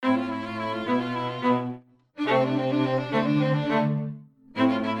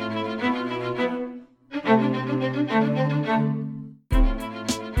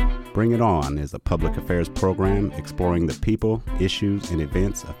It On is a public affairs program exploring the people, issues, and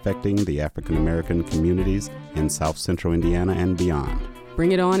events affecting the African American communities in South Central Indiana and beyond.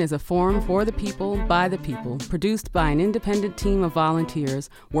 Bring It On is a forum for the people, by the people, produced by an independent team of volunteers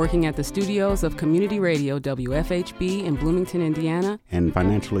working at the studios of Community Radio WFHB in Bloomington, Indiana, and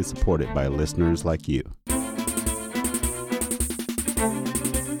financially supported by listeners like you.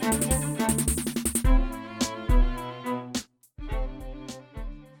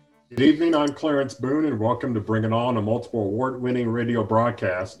 Good evening, I'm Clarence Boone, and welcome to Bring It On, a multiple award-winning radio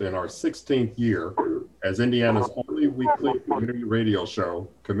broadcast in our 16th year as Indiana's only weekly community radio show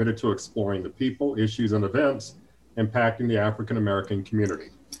committed to exploring the people, issues, and events impacting the African American community.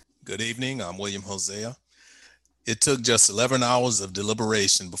 Good evening, I'm William Hosea. It took just 11 hours of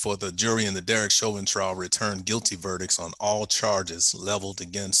deliberation before the jury in the Derek Chauvin trial returned guilty verdicts on all charges leveled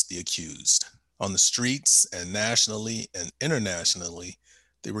against the accused. On the streets and nationally and internationally,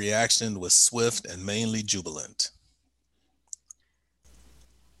 the reaction was swift and mainly jubilant.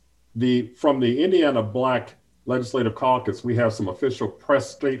 From the Indiana Black Legislative Caucus, we have some official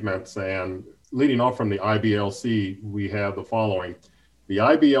press statements, and leading off from the IBLC, we have the following. The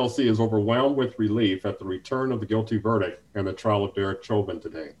IBLC is overwhelmed with relief at the return of the guilty verdict in the trial of Derek Chauvin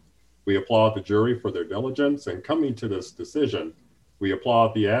today. We applaud the jury for their diligence in coming to this decision. We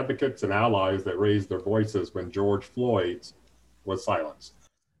applaud the advocates and allies that raised their voices when George Floyd was silenced.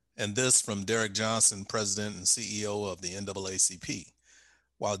 And this from Derek Johnson, President and CEO of the NAACP.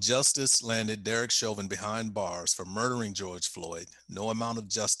 While justice landed Derek Chauvin behind bars for murdering George Floyd, no amount of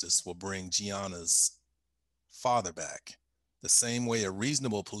justice will bring Gianna's father back. The same way a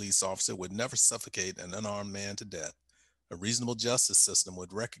reasonable police officer would never suffocate an unarmed man to death, a reasonable justice system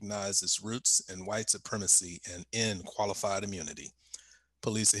would recognize its roots in white supremacy and end qualified immunity.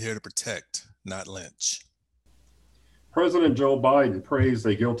 Police are here to protect, not lynch. President Joe Biden praised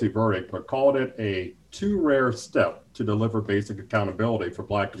a guilty verdict, but called it a too rare step to deliver basic accountability for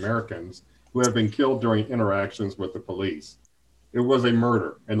Black Americans who have been killed during interactions with the police. It was a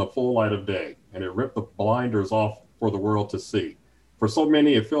murder in the full light of day, and it ripped the blinders off for the world to see. For so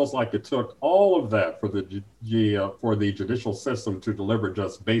many, it feels like it took all of that for the judicial system to deliver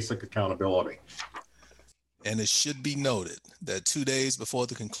just basic accountability. And it should be noted that 2 days before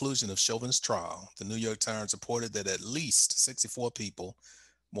the conclusion of Chauvin's trial, the New York Times reported that at least 64 people,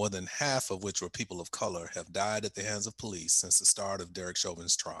 more than half of which were people of color, have died at the hands of police since the start of Derek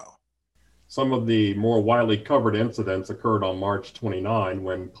Chauvin's trial. Some of the more widely covered incidents occurred on March 29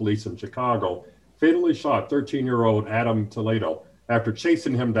 when police in Chicago fatally shot 13-year-old Adam Toledo after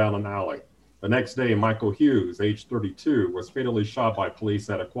chasing him down an alley. The next day, Michael Hughes, age 32, was fatally shot by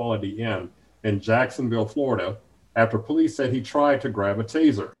police at a Quality Inn in Jacksonville, Florida, after police said he tried to grab a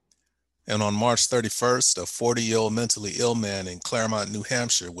taser. And on March 31st, a 40-year-old mentally ill man in Claremont, New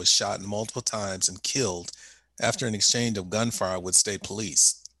Hampshire was shot multiple times and killed after an exchange of gunfire with state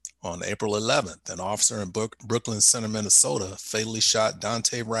police. On April 11th, an officer in Brooklyn Center, Minnesota, fatally shot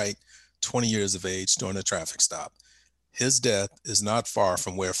Dante Wright, 20 years of age, during a traffic stop. His death is not far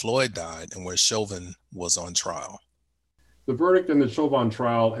from where Floyd died and where Chauvin was on trial. The verdict in the Chauvin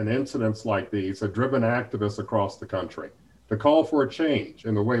trial and incidents like these have driven activists across the country to call for a change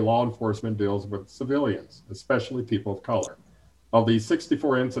in the way law enforcement deals with civilians, especially people of color. Of these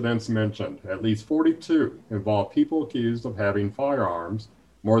 64 incidents mentioned, at least 42 involved people accused of having firearms,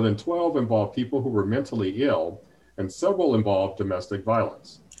 more than 12 involved people who were mentally ill, and several involved domestic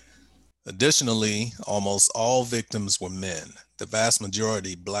violence. Additionally, almost all victims were men, the vast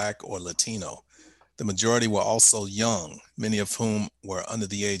majority Black or Latino. The majority were also young, many of whom were under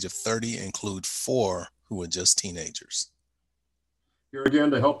the age of 30, include 4 who were just teenagers. Here again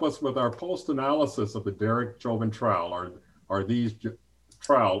to help us with our post-analysis of the Derek Chauvin trial are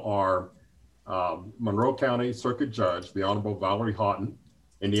Monroe County Circuit Judge, the Honorable Valerie Houghton,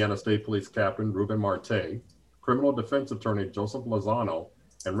 Indiana State Police Captain Ruben Marte, Criminal Defense Attorney Joseph Lozano,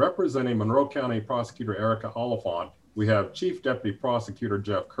 and representing Monroe County Prosecutor Erica Oliphant, we have Chief Deputy Prosecutor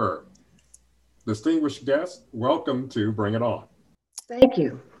Jeff Kerr. Distinguished guests, welcome to Bring It On. Thank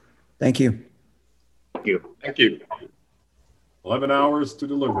you. Thank you. Thank you. Thank you. 11 hours to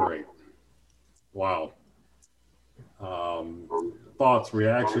deliberate. Wow. Thoughts,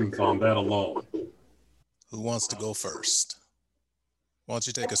 reactions on that alone? Who wants to go first? Why don't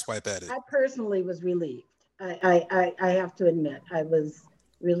you take a swipe at it? I personally was relieved. I have to admit, I was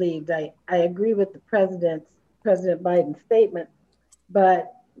relieved. I agree with the President Biden's statement,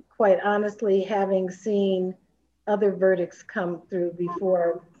 but quite honestly, having seen other verdicts come through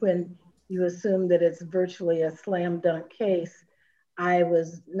before, when you assume that it's virtually a slam dunk case, I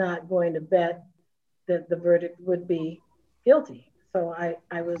was not going to bet that the verdict would be guilty. So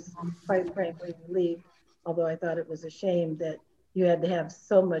I was quite frankly relieved, although I thought it was a shame that you had to have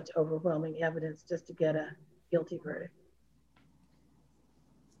so much overwhelming evidence just to get a guilty verdict.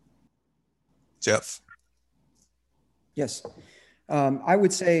 Jeff? Yes. I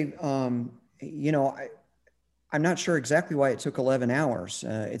would say, you know, I'm not sure exactly why it took 11 hours.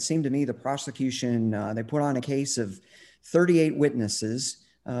 It seemed to me the prosecution, they put on a case of 38 witnesses,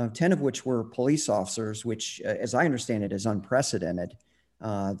 10 of which were police officers, which, as I understand it, is unprecedented,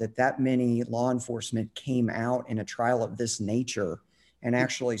 that many law enforcement came out in a trial of this nature and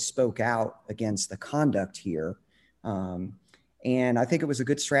actually spoke out against the conduct here. And I think it was a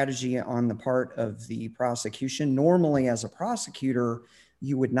good strategy on the part of the prosecution. Normally, as a prosecutor,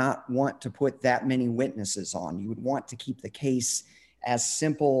 you would not want to put that many witnesses on. You would want to keep the case as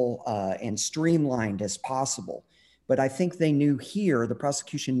simple and streamlined as possible. But I think they knew here, the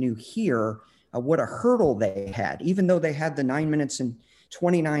prosecution knew here, what a hurdle they had, even though they had the 9 minutes and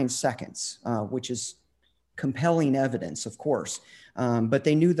 29 seconds, which is compelling evidence, of course. But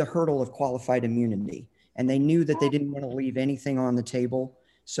they knew the hurdle of qualified immunity, and they knew that they didn't want to leave anything on the table.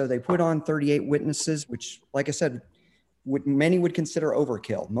 So they put on 38 witnesses, which, like I said, many would consider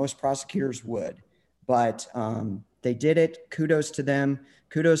overkill. Most prosecutors would, but they did it. Kudos to them.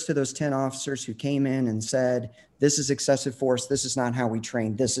 Kudos to those 10 officers who came in and said, this is excessive force. This is not how we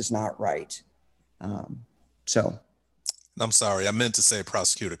train. This is not right. So. I'm sorry. I meant to say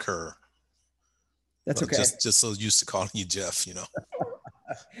Prosecutor Kerr. That's okay. Just so used to calling you Jeff, you know.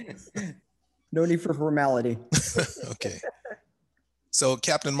 No need for formality. Okay. So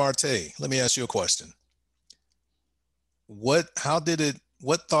Captain Marte, let me ask you a question. What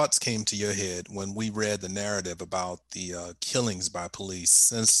thoughts came to your head when we read the narrative about the killings by police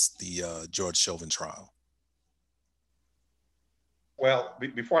since the George Chauvin trial? Well,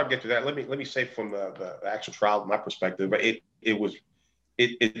 before I get to that, let me say from the actual trial, my perspective, it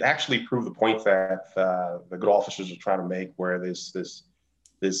actually proved the point that the good officers are trying to make, where this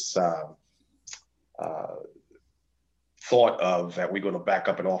thought of that we're going to back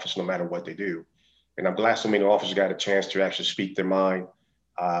up an officer no matter what they do. And I'm glad so many officers got a chance to actually speak their mind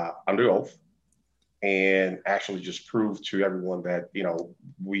under oath and actually just prove to everyone that, you know,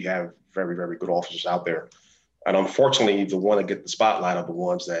 we have very, very good officers out there. And unfortunately, the one that get the spotlight are the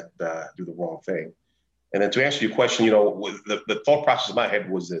ones that do the wrong thing. And then to answer your question, you know, the thought process in my head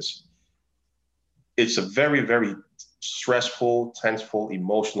was this. It's a very, very stressful, tenseful,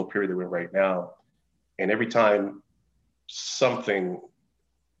 emotional period that we're in right now. And every time something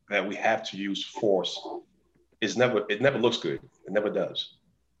that we have to use force it never looks good. It never does.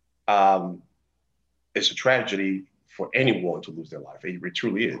 It's a tragedy for anyone to lose their life. It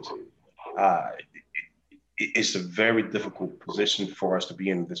truly is. It's a very difficult position for us to be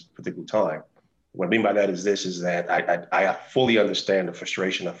in this particular time. What I mean by that is that I fully understand the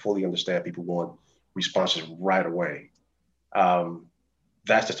frustration. I fully understand people want responses right away.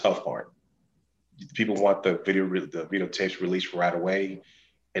 That's the tough part. People want the videotapes released right away.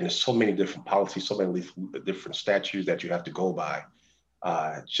 And there's so many different policies, so many different statutes that you have to go by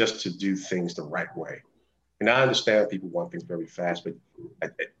just to do things the right way. And I understand people want things very fast, but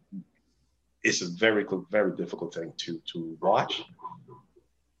it's a very, very difficult thing to watch,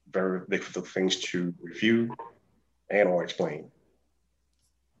 very difficult things to review and or explain.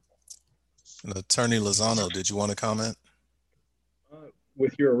 And Attorney Lozano, did you want to comment?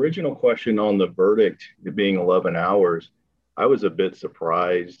 With your original question on the verdict being 11 hours, I was a bit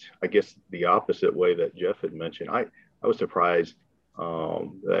surprised, I guess the opposite way that Jeff had mentioned. I was surprised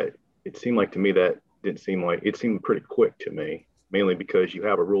that it seemed like to me that it seemed pretty quick to me, mainly because you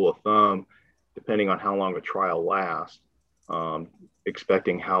have a rule of thumb, depending on how long a trial lasts,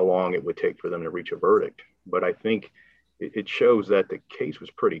 expecting how long it would take for them to reach a verdict. But I think it shows that the case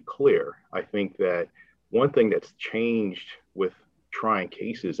was pretty clear. I think that one thing that's changed with trying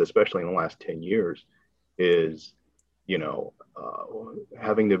cases, especially in the last 10 years, is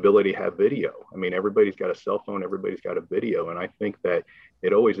having the ability to have video. I mean, everybody's got a cell phone, everybody's got a video. And I think that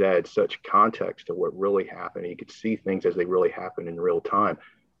it always adds such context to what really happened. You could see things as they really happen in real time.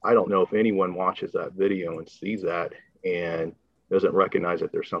 I don't know if anyone watches that video and sees that and doesn't recognize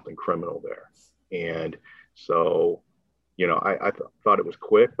that there's something criminal there. And so, I thought it was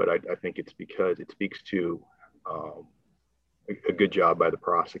quick, but I think it's because it speaks to a good job by the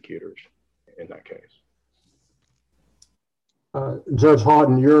prosecutors in that case. Judge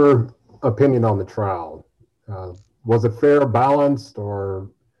Houghton, your opinion on the trial, was it fair, balanced,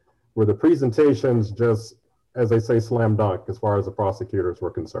 or were the presentations just, as they say, slam dunk as far as the prosecutors were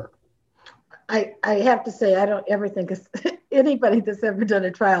concerned? I have to say, I don't ever think anybody that's ever done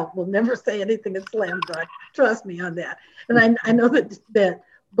a trial will never say anything is slam dunk. Trust me on that. And I know that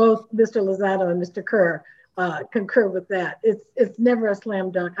both Mr. Lozano and Mr. Kerr concur with that. It's never a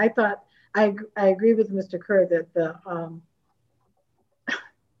slam dunk. I agree with Mr. Kerr that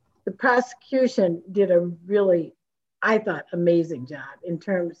the prosecution did a really, I thought, amazing job in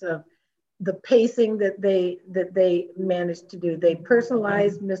terms of the pacing that they managed to do. They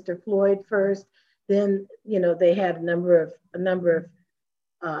personalized Mr. Floyd first, then they had a number of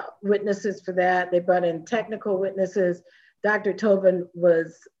witnesses for that. They brought in technical witnesses. Dr. Tobin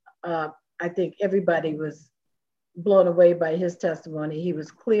was, I think everybody was blown away by his testimony. He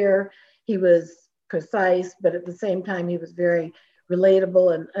was clear, he was precise, but at the same time, he was very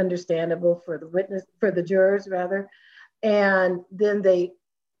relatable and understandable for the jurors rather. And then they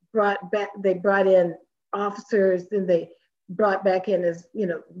brought in officers, then they brought back in as,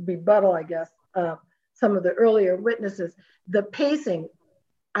 rebuttal, I guess, some of the earlier witnesses. The pacing,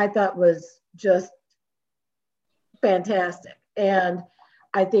 I thought, was just fantastic. And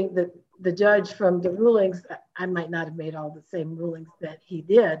I think that the judge, from the rulings, I might not have made all the same rulings that he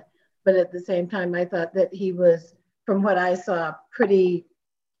did, but at the same time, I thought that he was, from what I saw, pretty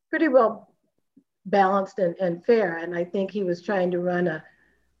well balanced and fair. And I think he was trying to run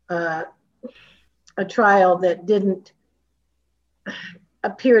a trial that didn't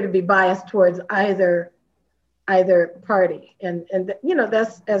appear to be biased towards either party. And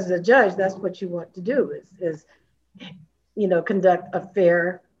that's, as a judge, that's what you want to do is conduct a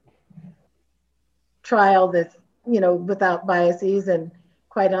fair trial that's, without biases, and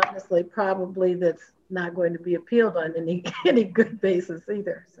quite honestly, probably that's not going to be appealed on any good basis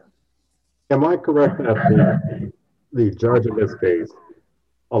either. So, am I correct that the judge in this case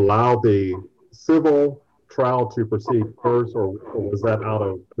allowed the civil trial to proceed first, or was that out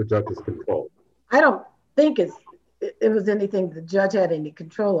of the judge's control? I don't think it was anything the judge had any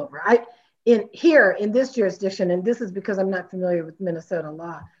control over. In this jurisdiction, and this is because I'm not familiar with Minnesota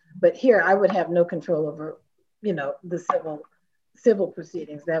law, but here I would have no control over, the civil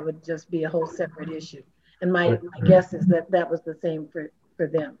proceedings. That would just be a whole separate issue. And my guess is that was the same for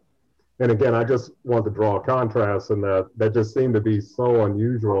them. And again, I just want to draw a contrast in that just seemed to be so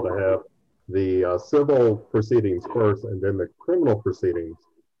unusual to have the civil proceedings first and then the criminal proceedings.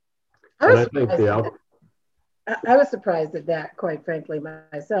 I was surprised at that, quite frankly,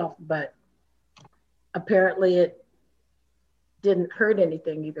 myself, but apparently it didn't hurt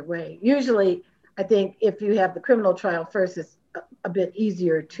anything either way. Usually, I think if you have the criminal trial first, it's a bit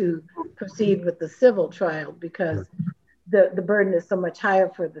easier to proceed with the civil trial because the burden is so much higher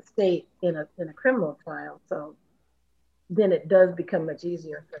for the state in a criminal trial. So then it does become much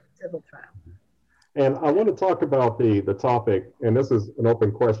easier for the civil trial. And I want to talk about the topic, and this is an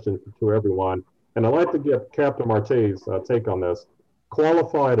open question to everyone, and I'd like to get Captain Marte's take on this: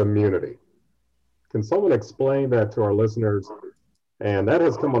 qualified immunity. Can someone explain that to our listeners? And that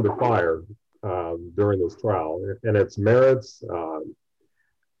has come under fire during this trial, and its merits.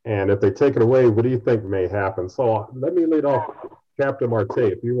 And if they take it away, what do you think may happen? So let me lead off, Captain Marte,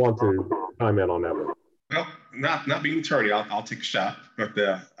 if you want to chime in on that one. Well, not being an attorney, I'll take a shot. But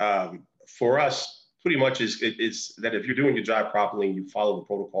for us, pretty much is that if you're doing your job properly and you follow the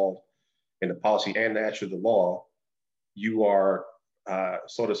protocol and the policy and actually the law, you are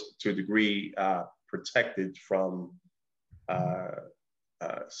sort of to a degree protected from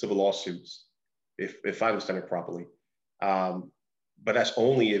civil lawsuits, if I understand it properly. But that's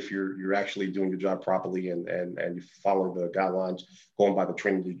only if you're actually doing your job properly and you follow the guidelines, going by the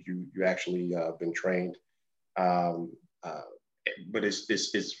training that you actually been trained. But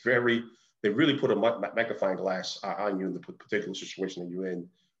it's very, they really put a magnifying glass on you in the particular situation that you're in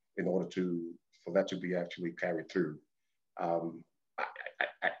order for that to be actually carried through.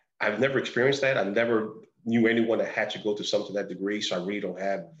 I've never experienced that. I never knew anyone that had to go to something to that degree. So I really don't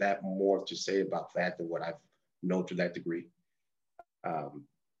have that more to say about that than what I've known to that degree.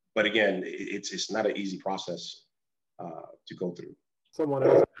 But again, it's not an easy process to go through. Someone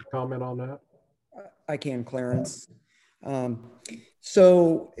else comment on that? I can, Clarence.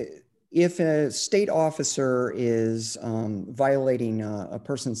 So if a state officer is violating a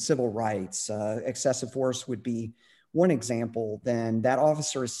person's civil rights, excessive force would be one example, then that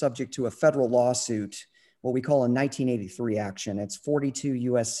officer is subject to a federal lawsuit, what we call a 1983 action. It's 42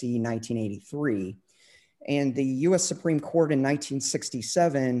 USC 1983. And the US Supreme Court in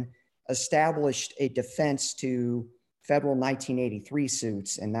 1967 established a defense to federal 1983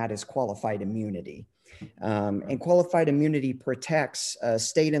 suits, and that is qualified immunity. And qualified immunity protects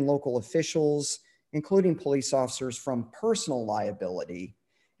state and local officials, including police officers, from personal liability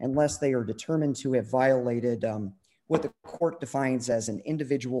unless they are determined to have violated what the court defines as an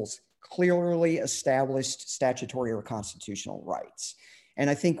individual's clearly established statutory or constitutional rights. And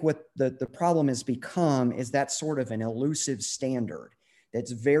I think what the problem has become is that sort of an elusive standard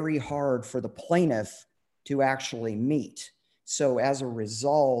that's very hard for the plaintiff to actually meet. So as a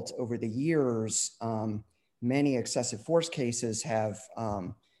result, over the years, many excessive force cases have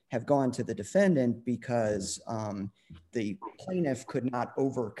gone to the defendant because the plaintiff could not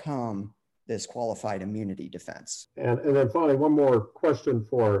overcome this qualified immunity defense. And then finally, one more question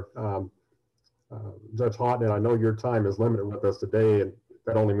for Judge Houghton. And I know your time is limited with us today, and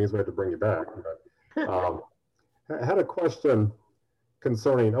that only means we have to bring you back. But I had a question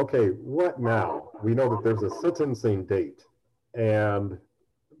concerning, okay, what now? We know that there's a sentencing date and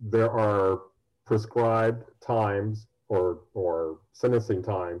there are prescribed times or sentencing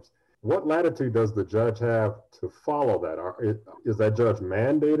times. What latitude does the judge have to follow that? Is that judge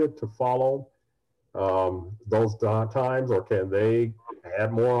mandated to follow those times, or can they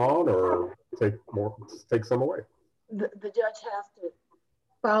add more on or take some away? The judge has to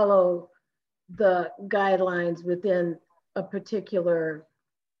follow the guidelines within a particular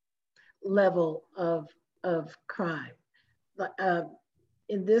level of crime.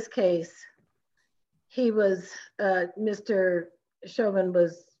 In this case, Mr. Chauvin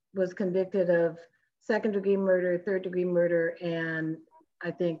was convicted of second-degree murder, third-degree murder, and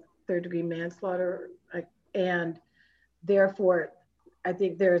I think third-degree manslaughter. And therefore, I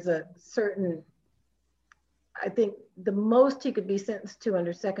think there's a certain, I think the most he could be sentenced to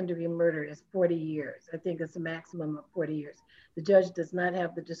under second-degree murder is 40 years. I think it's a maximum of 40 years. The judge does not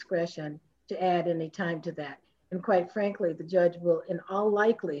have the discretion to add any time to that. And quite frankly, the judge will, in all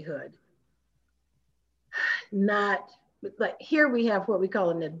likelihood, not, like here we have what we call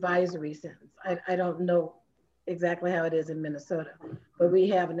an advisory sentence. I don't know exactly how it is in Minnesota, but we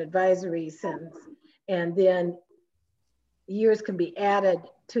have an advisory sentence, and then years can be added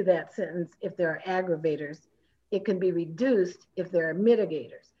to that sentence if there are aggravators. It can be reduced if there are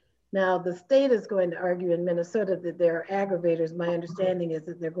mitigators. Now, the state is going to argue in Minnesota that there are aggravators. My understanding is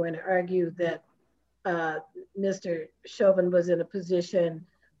that they're going to argue that Mr. Chauvin was in a position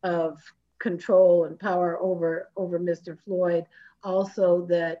of control and power over Mr. Floyd. Also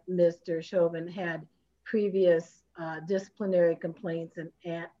that Mr. Chauvin had previous disciplinary complaints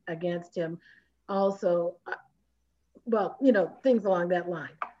against him. Also, well, you know, things along that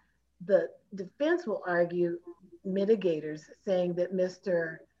line. The defense will argue mitigators, saying that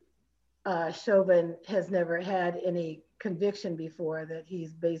Mr. Chauvin has never had any conviction before, that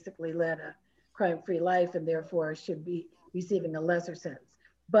he's basically led a crime-free life and therefore should be receiving a lesser sentence.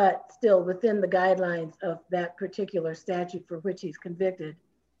 But still within the guidelines of that particular statute for which he's convicted,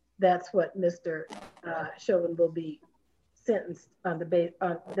 that's what Mr. Chauvin will be sentenced on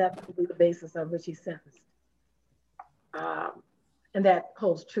that will be the basis on which he's sentenced. And that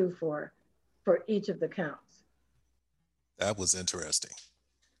holds true for each of the counts. That was interesting.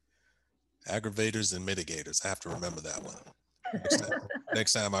 Aggravators and mitigators. I have to remember that one.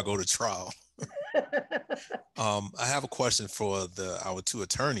 Next time I go to trial. I have a question for our two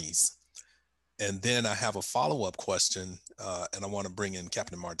attorneys, and then I have a follow-up question, and I want to bring in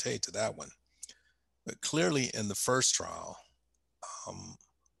Captain Marte to that one. But clearly in the first trial,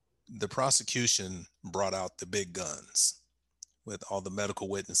 the prosecution brought out the big guns with all the medical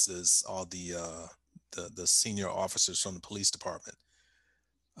witnesses, all the senior officers from the police department.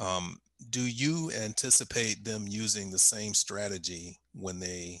 Do you anticipate them using the same strategy when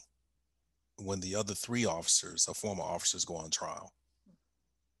the other three officers or former officers go on trial?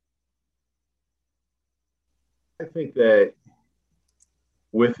 I think that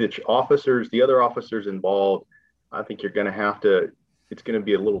with the other officers involved, I think you're going to have to, it's going to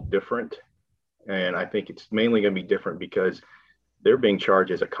be a little different. And I think it's mainly going to be different because they're being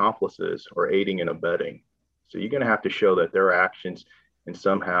charged as accomplices or aiding and abetting. So you're going to have to show that their actions and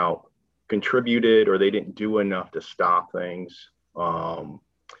somehow contributed or they didn't do enough to stop things.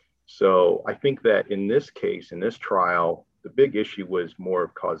 So I think that in this case, in this trial, the big issue was more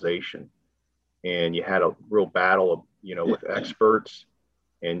of causation. And you had a real battle of, with experts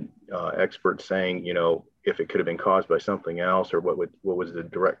and experts saying, if it could have been caused by something else, or what was the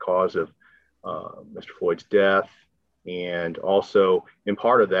direct cause of Mr. Floyd's death. And also, in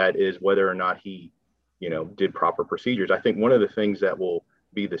part of that is whether or not he, did proper procedures. I think one of the things that will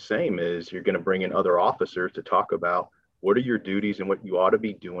be the same is you're going to bring in other officers to talk about what are your duties and what you ought to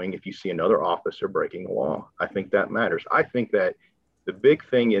be doing if you see another officer breaking the law. I think that matters. I think that the big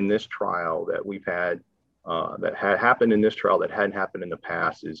thing in this trial that we've had, that had happened in this trial that hadn't happened in the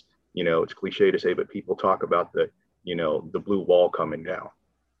past is, it's cliche to say, but people talk about the blue wall coming down,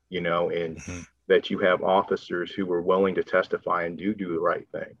 and that you have officers who are willing to testify and do the right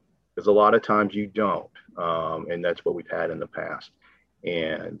thing. Because a lot of times you don't, and that's what we've had in the past.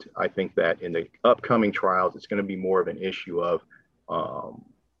 And I think that in the upcoming trials, it's going to be more of an issue of,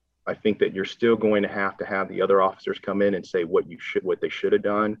 I think that you're still going to have the other officers come in and say what they should have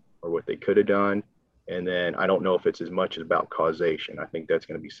done or what they could have done. And then I don't know if it's as much about causation. I think that's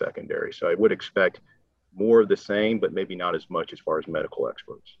going to be secondary. So I would expect more of the same, but maybe not as much as far as medical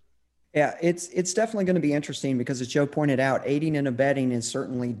experts. Yeah, it's definitely going to be interesting because, as Joe pointed out, aiding and abetting is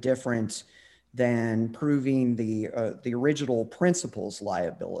certainly different than proving the original principal's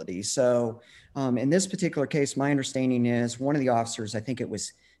liability. So in this particular case, my understanding is one of the officers, I think it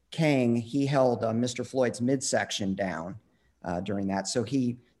was Kang, he held Mr. Floyd's midsection down during that. So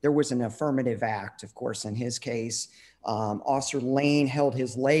there was an affirmative act, of course, in his case. Officer Lane held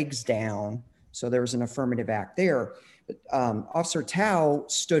his legs down. So there was an affirmative act there. But Officer Tao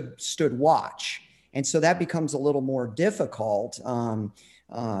stood watch. And so that becomes a little more difficult.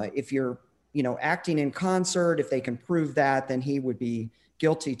 If you're, acting in concert, if they can prove that, then he would be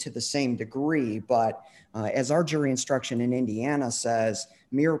guilty to the same degree. But as our jury instruction in Indiana says,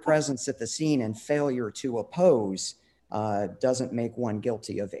 mere presence at the scene and failure to oppose doesn't make one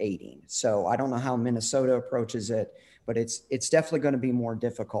guilty of aiding. So I don't know how Minnesota approaches it, but it's definitely going to be more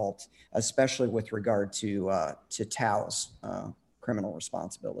difficult, especially with regard to Tao's criminal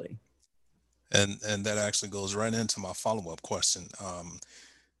responsibility. And that actually goes right into my follow-up question.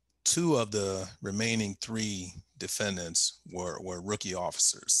 Two of the remaining three defendants were rookie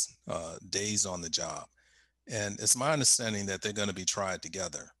officers, days on the job. And it's my understanding that they're going to be tried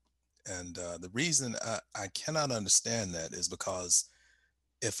together. And the reason I cannot understand that is because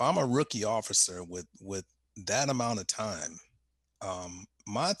if I'm a rookie officer with that amount of time,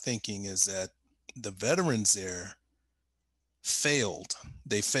 my thinking is that the veterans there failed.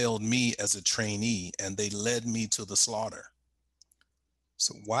 They failed me as a trainee and they led me to the slaughter.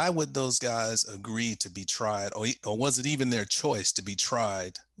 So why would those guys agree to be tried, or was it even their choice to be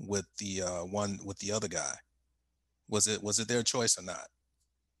tried with the other guy? Was it their choice or not?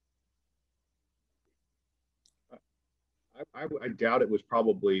 I doubt it was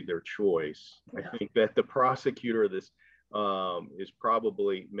probably their choice. Yeah. I think that the prosecutor of this is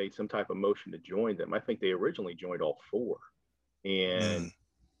probably made some type of motion to join them. I think they originally joined all four. And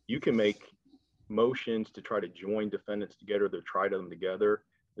you can make motions to try to join defendants together, to try them together.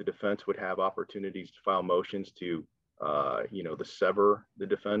 The defense would have opportunities to file motions to, to sever the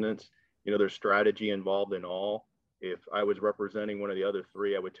defendants. There's strategy involved in all. If I was representing one of the other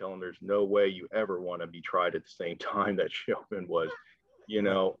three, I would tell them there's no way you ever want to be tried at the same time that Chauvin was.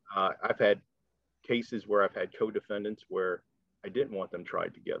 I've had cases where I've had co-defendants where I didn't want them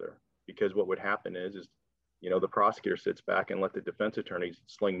tried together, because what would happen is the prosecutor sits back and let the defense attorneys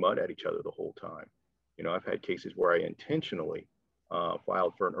sling mud at each other the whole time. I've had cases where I intentionally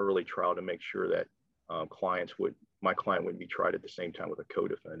filed for an early trial to make sure that my client wouldn't be tried at the same time with a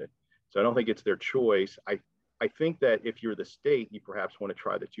co-defendant. So I don't think it's their choice. I think that if you're the state, you perhaps want to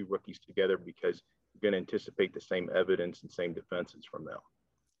try the two rookies together because you're going to anticipate the same evidence and same defenses from them.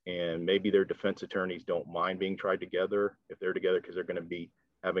 And maybe their defense attorneys don't mind being tried together if they're together, because they're going to be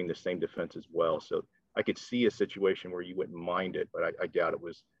having the same defense as well. So I could see a situation where you wouldn't mind it, but I doubt it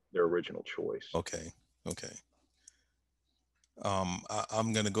was their original choice. Okay.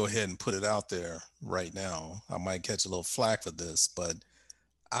 I'm going to go ahead and put it out there right now. I might catch a little flack for this, but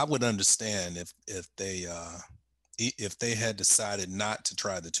I would understand if they had decided not to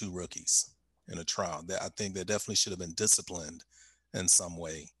try the two rookies in a trial. I think they definitely should have been disciplined in some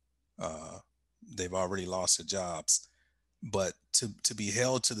way. They've already lost their jobs, but to be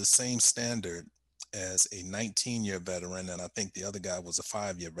held to the same standard as a 19-year veteran, and I think the other guy was a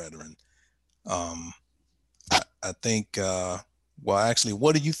 5-year veteran. I think, actually,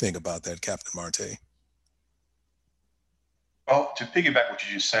 what do you think about that, Captain Marte? Well, to piggyback what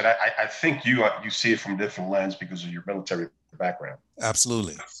you just said, I think you see it from a different lens because of your military background.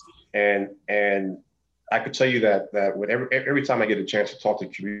 Absolutely. And I could tell you that every time I get a chance to talk to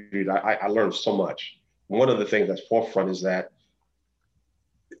the community, I learn so much. One of the things that's forefront is that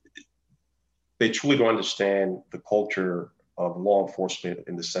they truly don't understand the culture of law enforcement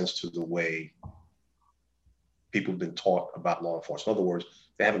in the sense to the way people have been taught about law enforcement. In other words,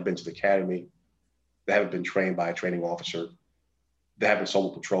 they haven't been to the academy. They haven't been trained by a training officer. They haven't solo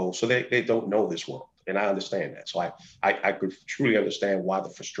patrol. So they don't know this world. And I understand that. So I could truly understand why the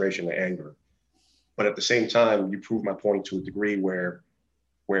frustration and anger. But at the same time, you prove my point to a degree where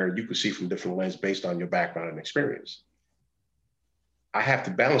you could see from different lenses based on your background and experience. I have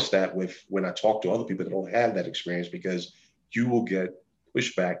to balance that with when I talk to other people that don't have that experience, because you will get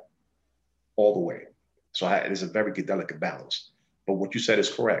pushback all the way. So it's a very good, delicate balance. But what you said is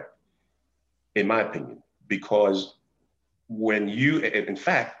correct, in my opinion, because when you, in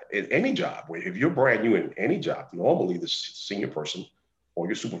fact, in any job, if you're brand new in any job, normally the senior person or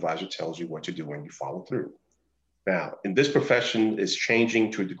your supervisor tells you what to do and you follow through. Now, in this profession, it's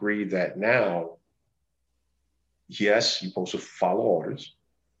changing to a degree that now, yes, you're supposed to follow orders.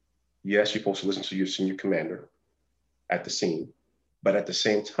 Yes, you're supposed to listen to your senior commander at the scene. But at the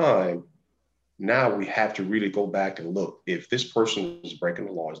same time, now we have to really go back and look. If this person is breaking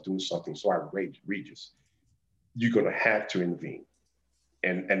the law, is doing something so outrageous, you're going to have to intervene.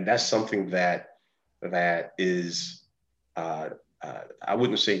 And that's something that is, I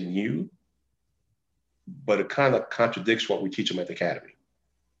wouldn't say new, but it kind of contradicts what we teach them at the academy.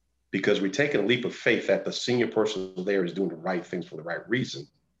 Because we're taking a leap of faith that the senior person there is doing the right things for the right reason.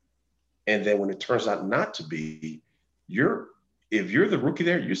 And then when it turns out not to be, if you're the rookie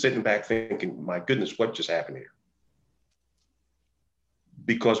there, you're sitting back thinking, my goodness, what just happened here?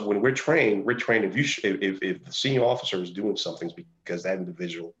 Because when we're trained, if the senior officer is doing something because that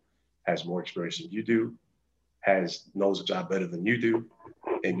individual has more experience than you do, knows the job better than you do,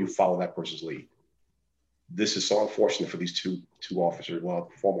 and you follow that person's lead. This is so unfortunate for these two officers, well,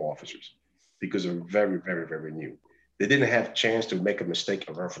 former officers, because they're very, very, very new. They didn't have a chance to make a mistake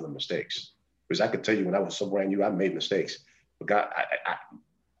and learn from the mistakes. Because I could tell you when I was so brand new, I made mistakes. But God,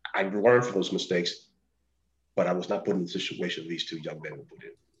 I learned from those mistakes, but I was not put in the situation these two young men were put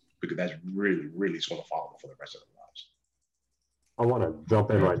in, because that's really, really is going to follow them for the rest of their lives. I want to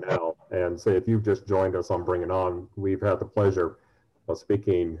jump in right now and say, if you've just joined us on Bring It On, we've had the pleasure of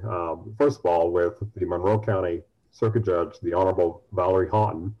speaking, first of all, with the Monroe County Circuit Judge, the Honorable Valerie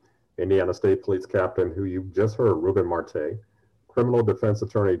Houghton, Indiana State Police Captain, who you just heard, Ruben Marte, Criminal Defense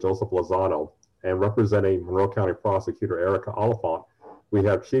Attorney Joseph Lozano, and representing Monroe County Prosecutor Erica Oliphant, we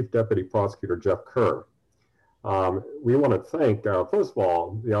have Chief Deputy Prosecutor Jeff Kerr. We want to thank, first of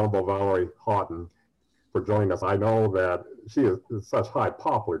all, the Honorable Valerie Houghton for joining us. I know that she is such high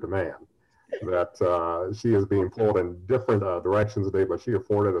popular demand that she is being pulled in different directions today, but she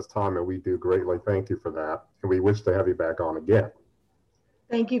afforded us time, and we do greatly thank you for that. And we wish to have you back on again.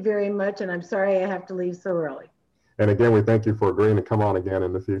 Thank you very much, and I'm sorry I have to leave so early. And again, we thank you for agreeing to come on again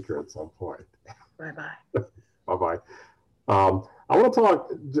in the future at some point. Bye-bye. Bye-bye. I want to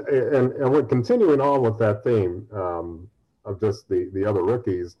talk, and we're continuing on with that theme of just the other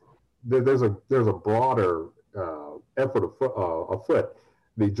rookies. There's a broader effort afoot.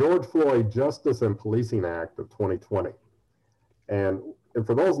 The George Floyd Justice and Policing Act of 2020. And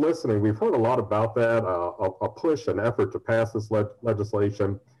for those listening, we've heard a lot about that, a push, an effort to pass this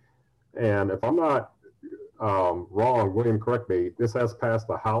legislation. And if I'm not wrong, William, correct me, this has passed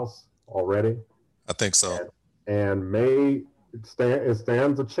the House already? I think so. And it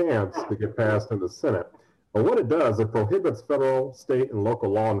stands a chance to get passed in the Senate. But what it does, it prohibits federal, state, and local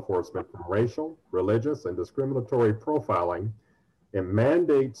law enforcement from racial, religious, and discriminatory profiling, and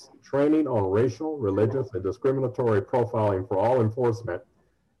mandates training on racial, religious, and discriminatory profiling for all enforcement.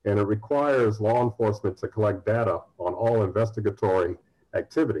 And it requires law enforcement to collect data on all investigatory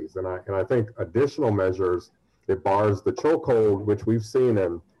activities. And I think additional measures, it bars the chokehold, which we've seen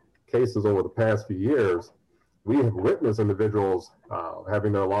in cases over the past few years. We have witnessed individuals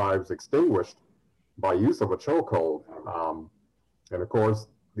having their lives extinguished by use of a chokehold. And of course,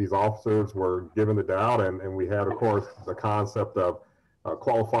 these officers were given the doubt, and we had, of course, the concept of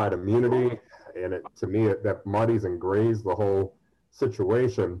qualified immunity. And to me, that muddies and grays the whole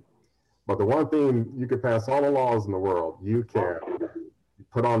situation. But the one thing, you could pass all the laws in the world. You can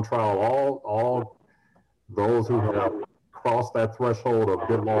put on trial all those who have crossed that threshold of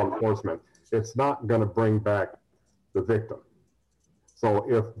good law enforcement. It's not going to bring back the victim. So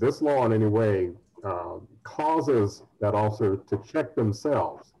if this law in any way causes that officer to check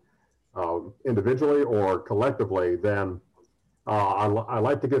themselves individually or collectively, then I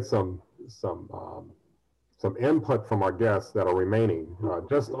like to get some input from our guests that are remaining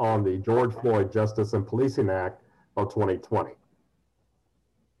just on the George Floyd Justice and Policing Act of 2020.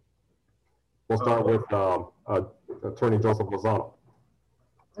 We'll start with Attorney Joseph Lozano.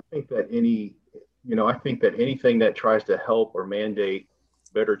 I think that anything that tries to help or mandate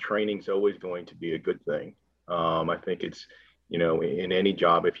better training is always going to be a good thing. I think it's, in any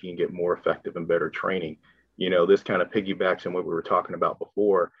job, if you can get more effective and better training, this kind of piggybacks on what we were talking about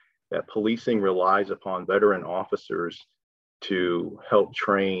before, that policing relies upon veteran officers to help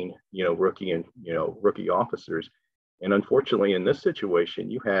train, rookie officers. And unfortunately, in this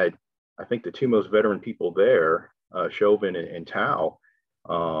situation, you had, I think, the two most veteran people there, Chauvin and Tao,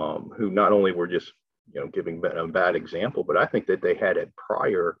 who not only were just, giving a bad example, but I think that they had a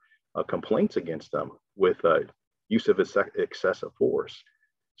prior complaints against them with use of excessive force.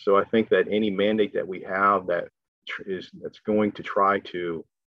 So I think that any mandate that we have that's going to try to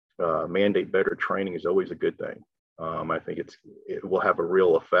mandate better training is always a good thing. I think it will have a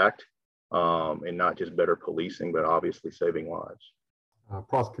real effect, and not just better policing, but obviously saving lives.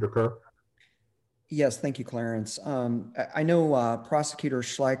 Prosecutor Kerr. Yes, thank you, Clarence. I know Prosecutor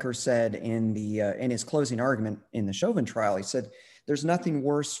Schleicher said in his closing argument in the Chauvin trial, he said, "There's nothing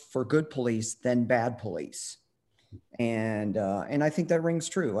worse for good police than bad police," and I think that rings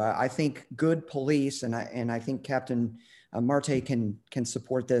true. I think good police, and I think Captain Marte can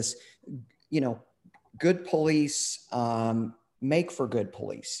support this. Good police make for good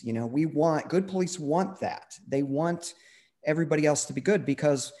police. Good police want that. They want everybody else to be good,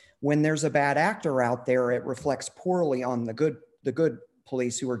 because when there's a bad actor out there, it reflects poorly on the good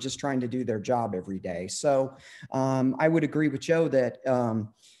police who are just trying to do their job every day. So I would agree with Joe that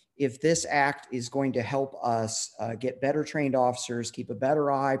if this act is going to help us get better trained officers, keep a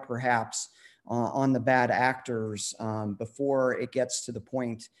better eye perhaps on the bad actors before it gets to the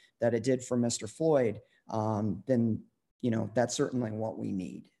point that it did for Mr. Floyd, then that's certainly what we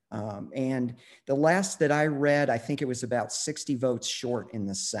need. And the last that I read, I think it was about 60 votes short in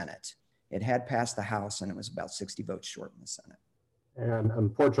the Senate. It had passed the House, and it was about 60 votes short in the Senate. And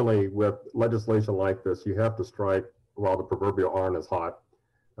unfortunately, with legislation like this, you have to strike while the proverbial iron is hot.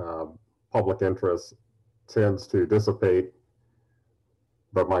 Public interest tends to dissipate.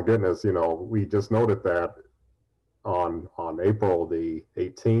 But my goodness, we just noted that on April the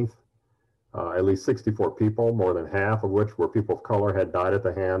 18th, at least 64 people, more than half of which were people of color, had died at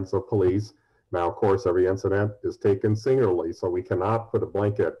the hands of police. Now, of course, every incident is taken singularly, so we cannot put a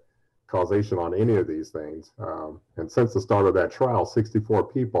blanket causation on any of these things. And since the start of that trial, 64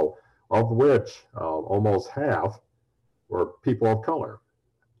 people, of which almost half were people of color.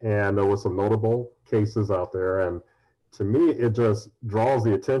 And there were some notable cases out there. And to me, it just draws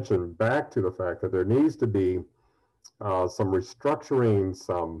the attention back to the fact that there needs to be some restructuring,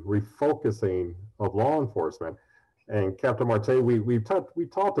 some refocusing of law enforcement. And Captain Marte, we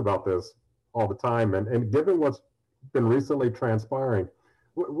talked about this all the time. And given what's been recently transpiring,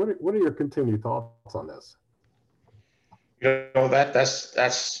 what are your continued thoughts on this? That's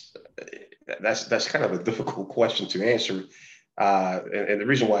kind of a difficult question to answer. And the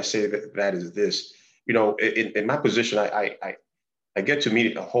reason why I say that is this. In my position, I get to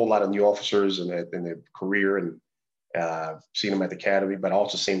meet a whole lot of new officers in their career and seen them at the academy, but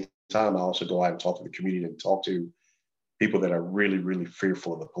also at the same time, I also go out and talk to the community and talk to people that are really, really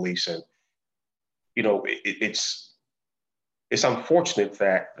fearful of the police. And, it's unfortunate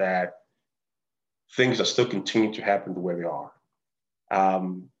that things are still continuing to happen the way they are.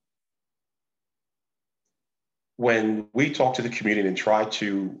 When we talk to the community and try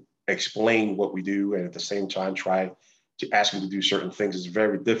to explain what we do, and at the same time try to ask them to do certain things, it's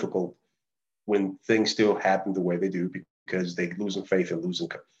very difficult when things still happen the way they do, because they losing faith and losing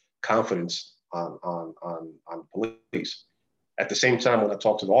confidence on police. At the same time, when I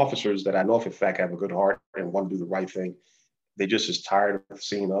talk to the officers that I know for a fact have a good heart and want to do the right thing, they just as tired of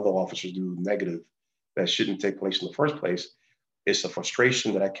seeing other officers do negative that shouldn't take place in the first place. It's a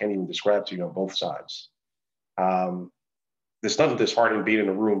frustration that I can't even describe to you on both sides. There's nothing disheartening being in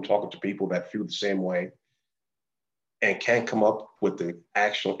a room talking to people that feel the same way and can't come up with the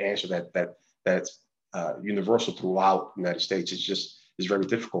actual answer that's universal throughout the United States. It's very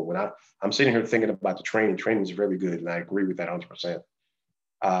difficult. When I'm sitting here thinking about the training is very good, and I agree with that 100%.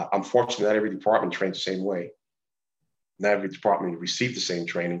 Unfortunately, not every department trains the same way. Not every department receives the same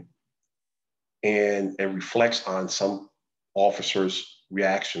training, and it reflects on some officers'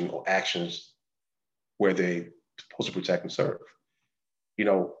 reaction or actions where they supposed to protect and serve.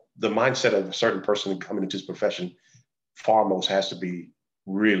 The mindset of a certain person coming into this profession foremost has to be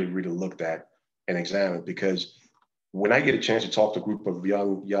really, really looked at and examined, because when I get a chance to talk to a group of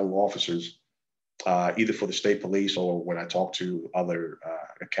young officers, either for the state police or when I talk to other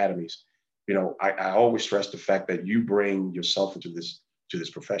academies, I always stress the fact that you bring yourself into this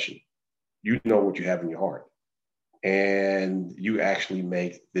profession. You know what you have in your heart, and you actually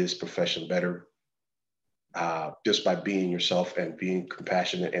make this profession better just by being yourself and being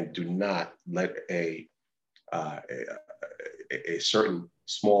compassionate, and do not let a certain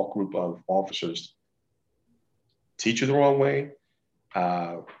small group of officers teach you the wrong way,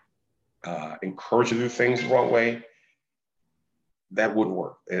 encourage you to do things the wrong way. That wouldn't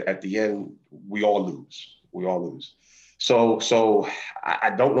work. At the end, we all lose. So I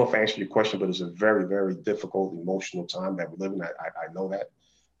don't know if I answered your question, but it's a very, very difficult, emotional time that we live in. I know that.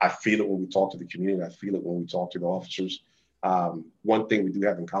 I feel it when we talk to the community. I feel it when we talk to the officers. One thing we do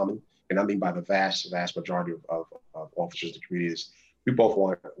have in common, and I mean by the vast majority of officers in the community, is we both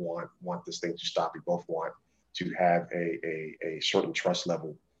want this thing to stop. We both want to have a certain trust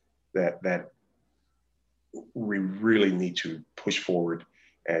level that we really need to push forward,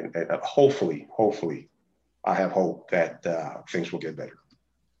 and hopefully, I have hope that things will get better.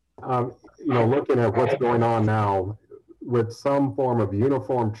 Looking at what's going on now, with some form of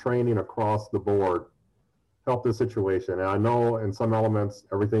uniform training across the board, help the situation. And I know in some elements,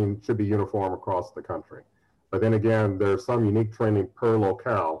 everything should be uniform across the country. But then again, there's some unique training per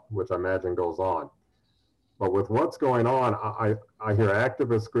locale, which I imagine goes on. But with what's going on, I hear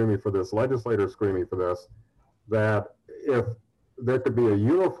activists screaming for this, legislators screaming for this, that if there could be a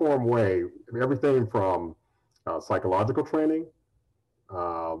uniform way, everything from psychological training,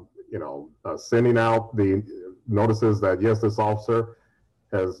 sending out the notices that, yes, this officer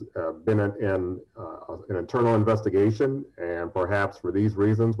has been in an internal investigation, and perhaps for these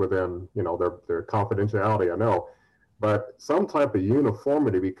reasons within, their confidentiality, I know, but some type of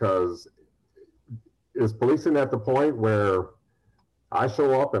uniformity, because is policing at the point where I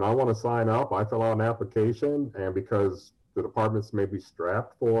show up and I want to sign up, I fill out an application, and because the departments may be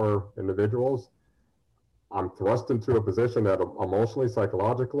strapped for individuals, I'm thrust into a position that emotionally,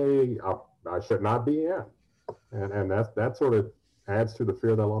 psychologically, I should not be in. And that sort of adds to the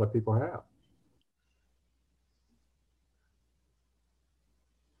fear that a lot of people have.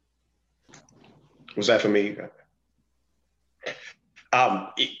 Was that for me?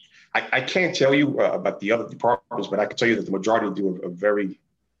 I can't tell you about the other departments, but I can tell you that the majority do a very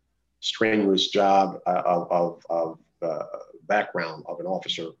strenuous job of background of an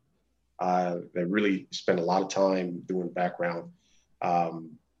officer. They really spend a lot of time doing background,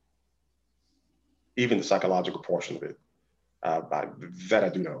 even the psychological portion of it. That I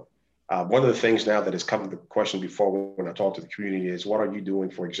do know. One of the things now that has come to the question before when I talk to the community is, what are you doing,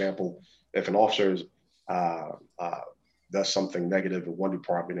 for example, if an officer does something negative in one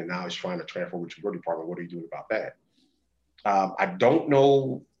department and now he's trying to transfer over to your department, what are you doing about that? I don't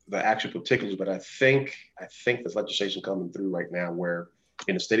know the actual particulars, but I think there's legislation coming through right now where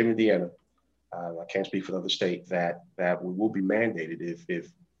in the state of Indiana, I can't speak for the other state, that we will be mandated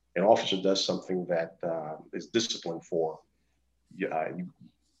if an officer does something that is disciplined for,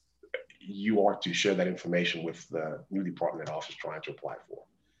 you are to share that information with the new department that officer is trying to apply for.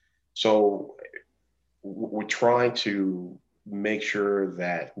 So we're trying to make sure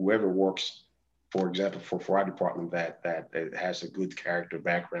that whoever works, for example, for our department, that has a good character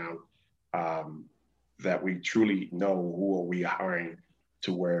background, that we truly know who are we hiring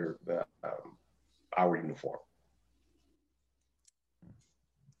to wear our uniform.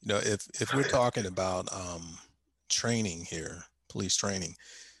 If we're talking about training here, police training,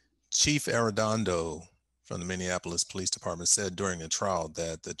 Chief Arredondo from the Minneapolis Police Department said during the trial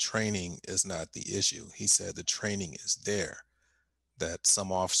that the training is not the issue. He said the training is there, that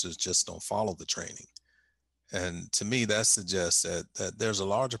some officers just don't follow the training. And to me, that suggests that there's a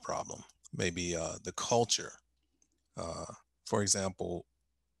larger problem, maybe the culture. For example,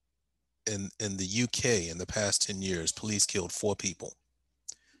 in the UK, in the past 10 years, police killed 4 people.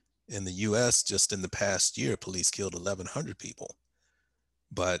 In the US, just in the past year, police killed 1,100 people.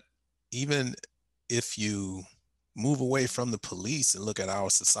 But even if you move away from the police and look at our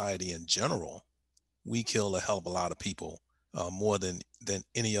society in general, we kill a hell of a lot of people, more than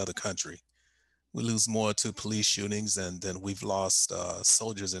any other country. We lose more to police shootings than we've lost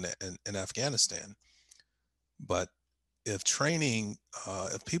soldiers in Afghanistan. But if training,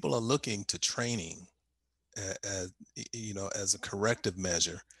 if people are looking to training as a corrective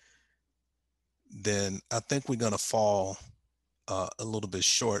measure, then I think we're going to fall a little bit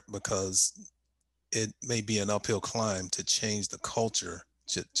short, because it may be an uphill climb to change the culture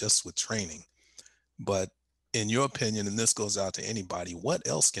just with training. But in your opinion, and this goes out to anybody, what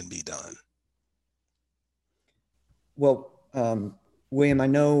else can be done? Well, William, I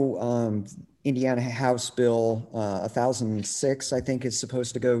know Indiana House Bill 1006, I think, is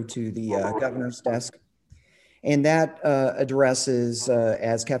supposed to go to the governor's desk. And that addresses,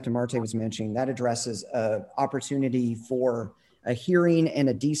 as Captain Marte was mentioning, that addresses opportunity for a hearing and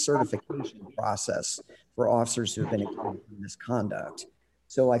a decertification process for officers who have been accused of misconduct.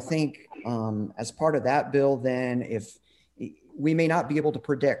 So I think as part of that bill, then, if we may not be able to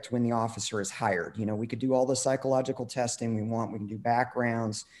predict when the officer is hired, we could do all the psychological testing we want, we can do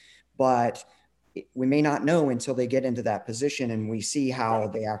backgrounds, but we may not know until they get into that position and we see how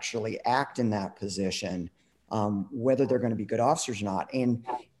they actually act in that position, whether they're going to be good officers or not. And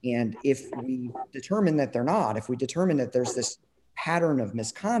if we determine that they're not, if we determine that there's this pattern of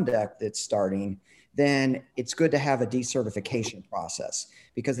misconduct that's starting, then it's good to have a decertification process,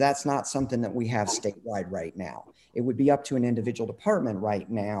 because that's not something that we have statewide right now. It would be up to an individual department right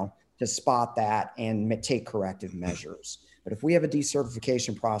now to spot that and take corrective measures. But if we have a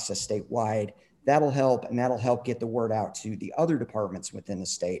decertification process statewide, that'll help, and that'll help get the word out to the other departments within the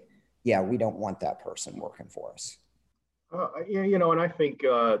state. Yeah, we don't want that person working for us. You know, and I think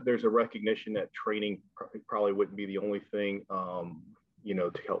there's a recognition that training probably wouldn't be the only thing, you know,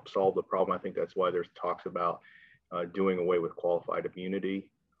 to help solve the problem. I think that's why there's talks about doing away with qualified immunity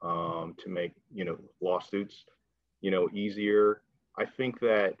to make, you know, lawsuits, you know, easier. I think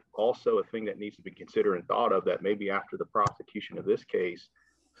that also a thing that needs to be considered and thought of, that maybe after the prosecution of this case,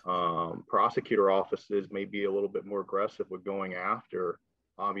 prosecutor offices may be a little bit more aggressive with going after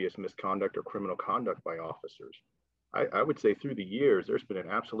obvious misconduct or criminal conduct by officers. I would say through the years, there's been an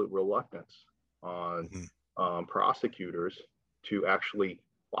absolute reluctance on prosecutors to actually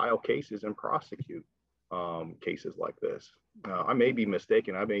file cases and prosecute cases like this. I may be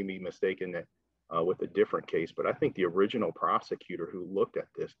mistaken. I may be mistaken that with a different case, but I think the original prosecutor who looked at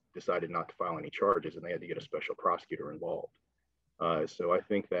this decided not to file any charges, and they had to get a special prosecutor involved. So I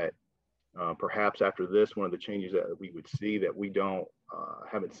think that perhaps after this, one of the changes that we would see that we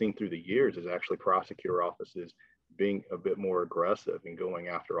haven't seen through the years is actually prosecutor offices being a bit more aggressive in going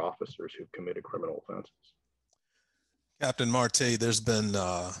after officers who've committed criminal offenses. Captain Marte, there's been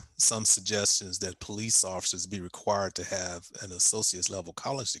some suggestions that police officers be required to have an associate's level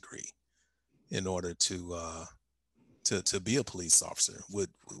college degree in order to be a police officer.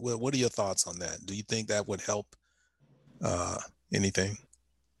 What are your thoughts on that? Do you think that would help anything?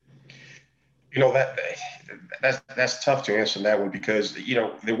 You know, that's tough to answer that one, because, you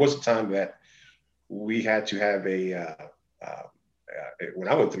know, there was a time that we had to have when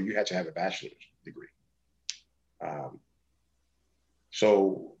I went through, you had to have a bachelor's degree.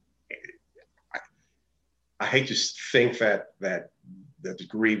 So I hate to think that the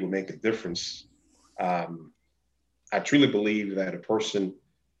degree will make a difference. I truly believe that a person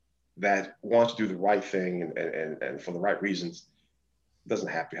that wants to do the right thing and for the right reasons doesn't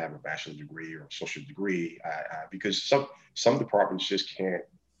have to have a bachelor's degree or associate degree, because some departments just can't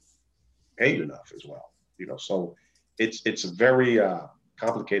pay you enough as well. You know, so it's a very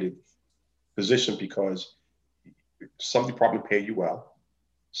complicated position, because some departments pay you well,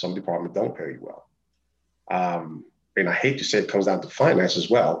 some departments don't pay you well. And I hate to say it comes down to finance as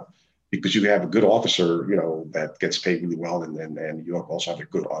well, because you have a good officer, you know, that gets paid really well, and you also have a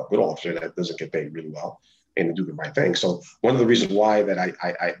good officer that doesn't get paid really well and do the right thing. So one of the reasons why that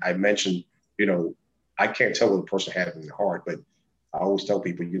I mentioned, you know, I can't tell what the person had in their heart, but I always tell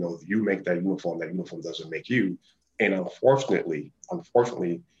people, you know, if you make that uniform doesn't make you. And unfortunately,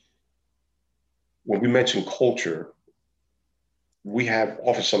 when we mention culture, we have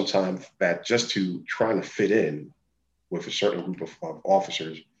officers sometimes that just to trying to fit in with a certain group of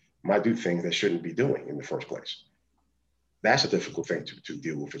officers might do things they shouldn't be doing in the first place. That's a difficult thing to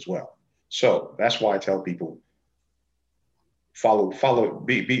deal with as well. So that's why I tell people,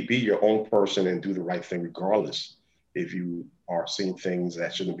 be your own person and do the right thing regardless if you are seeing things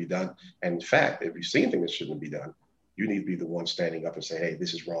that shouldn't be done. And in fact, if you're seeing things that shouldn't be done, you need to be the one standing up and say, hey,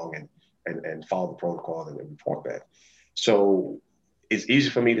 this is wrong, and follow the protocol and report that. So it's easy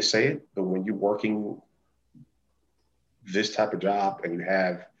for me to say it, but when you're working this type of job and you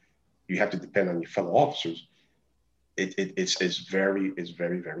have to depend on your fellow officers, it's very,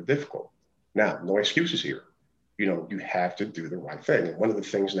 very difficult. Now, no excuses here. You know, you have to do the right thing. And one of the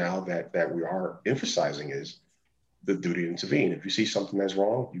things now that we are emphasizing is the duty to intervene. If you see something that's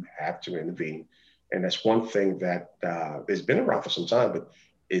wrong, you have to intervene. And that's one thing that has been around for some time, but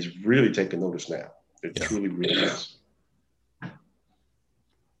is really taking notice now. It truly, really is.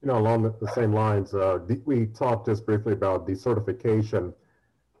 You know, along the same lines, we talked just briefly about decertification,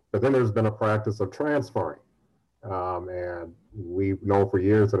 but then there's been a practice of transferring. And we've known for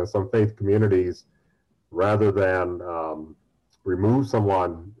years that in some faith communities, rather than remove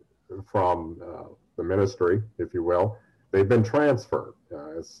someone from the ministry, if you will, they've been transferred.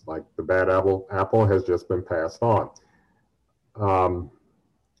 It's like the bad apple has just been passed on.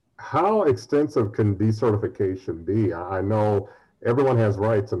 How extensive can decertification be? I know everyone has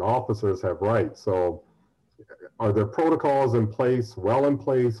rights and officers have rights. So are there protocols in place, well in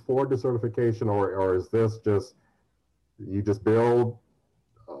place for decertification, or is this just, you just build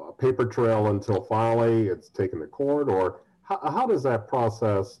a paper trail until finally it's taken to court, or how does that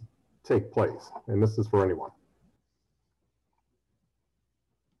process take place? And this is for anyone.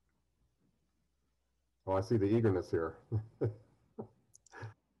 Oh, I see the eagerness here.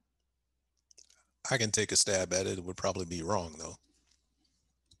 I can take a stab at it. It would probably be wrong, though.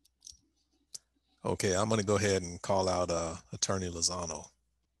 Okay, I'm going to go ahead and call out Attorney Lozano.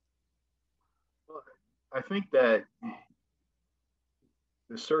 Well, I think that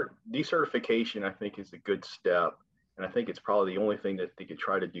the decertification, I think, is a good step. And I think it's probably the only thing that they could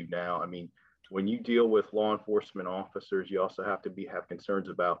try to do now. I mean, when you deal with law enforcement officers, you also have to have concerns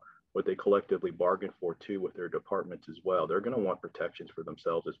about what they collectively bargain for too with their departments as well. They're going to want protections for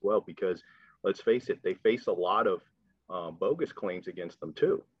themselves as well, because let's face it, they face a lot of bogus claims against them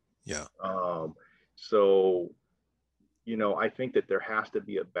too. Yeah. So, you know, I think that there has to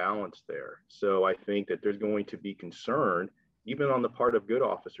be a balance there. So I think that there's going to be concern, even on the part of good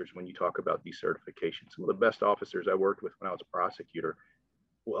officers, when you talk about decertification. Some of the best officers I worked with when I was a prosecutor,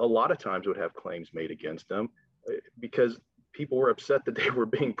 well, a lot of times would have claims made against them because people were upset that they were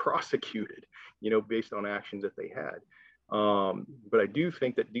being prosecuted, you know, based on actions that they had. But I do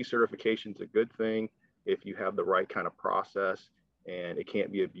think that decertification is a good thing if you have the right kind of process, and it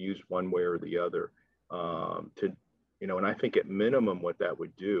can't be abused one way or the other. You know, and I think at minimum what that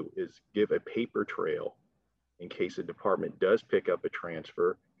would do is give a paper trail in case a department does pick up a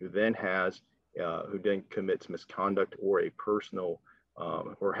transfer who then commits misconduct or a personal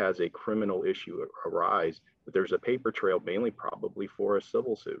or has a criminal issue arise, but there's a paper trail, mainly probably for a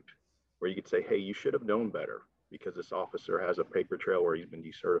civil suit, where you could say, hey, you should have known better because this officer has a paper trail where he's been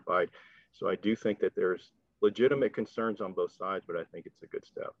decertified. So I do think that there's legitimate concerns on both sides, but I think it's a good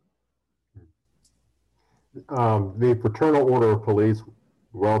step. The Fraternal Order of Police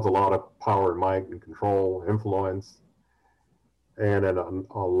wields a lot of power, might, and control, influence. And in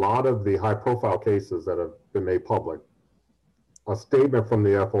a lot of the high-profile cases that have been made public, a statement from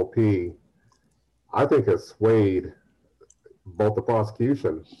the FOP, I think, has swayed both the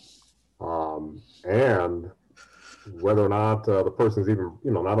prosecution and whether or not the person's even,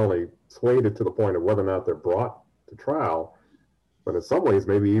 you know, not only swayed it to the point of whether or not they're brought to trial, but in some ways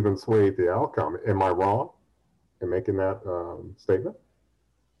maybe even swayed the outcome. Am I wrong in making that statement?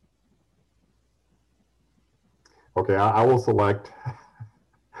 Okay, I will select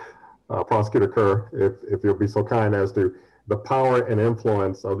Prosecutor Kerr, if you'll be so kind, as to the power and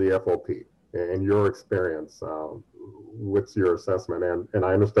influence of the FOP and your experience. What's your assessment? And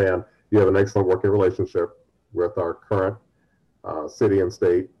I understand you have an excellent working relationship with our current city and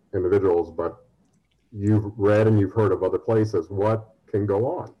state individuals, but you've read and you've heard of other places. What can go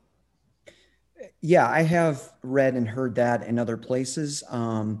on? Yeah, I have read and heard that in other places.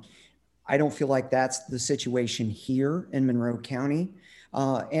 I don't feel like that's the situation here in Monroe County.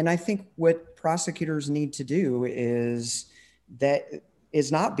 And I think what prosecutors need to do is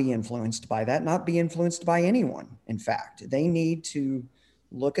not be influenced by that, not be influenced by anyone. In fact, they need to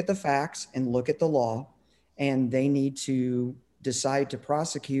look at the facts and look at the law, and they need to decide to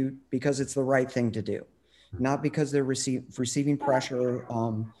prosecute because it's the right thing to do, not because they're receiving pressure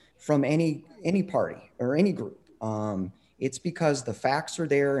from any party or any group. It's because the facts are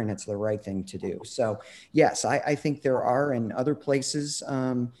there and it's the right thing to do. So yes, I think there are in other places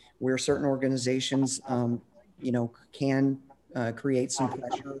where certain organizations, can create some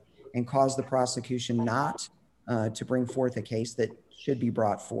pressure and cause the prosecution not to bring forth a case that should be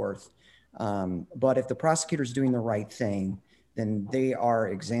brought forth. But if the prosecutor is doing the right thing, then they are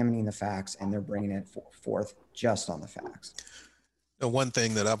examining the facts and they're bringing it forth just on the facts. The one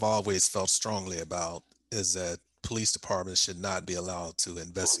thing that I've always felt strongly about is that police departments should not be allowed to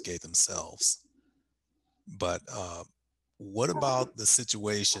investigate themselves. But what about the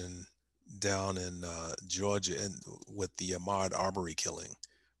situation down in Georgia with the Ahmaud Arbery killing,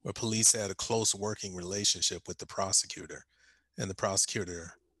 where police had a close working relationship with the prosecutor, and the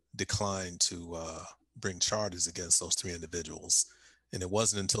prosecutor declined to bring charges against those three individuals? And it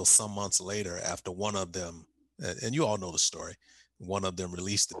wasn't until some months later, after one of them, and you all know the story, one of them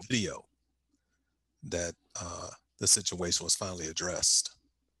released the video, that the situation was finally addressed.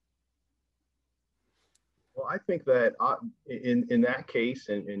 Well, I think that in that case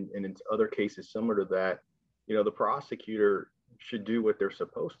and in other cases similar to that, you know, the prosecutor should do what they're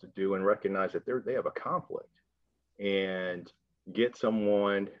supposed to do and recognize that they have a conflict, and get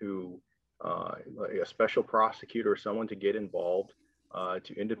someone who, like a special prosecutor or someone, to get involved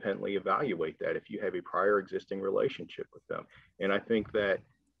to independently evaluate that if you have a prior existing relationship with them. And I think that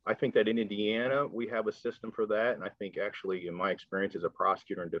in Indiana, we have a system for that. And I think actually, in my experience as a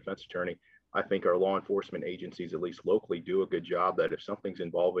prosecutor and defense attorney, I think our law enforcement agencies, at least locally, do a good job that if something's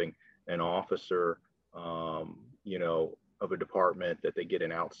involving an officer, of a department, that they get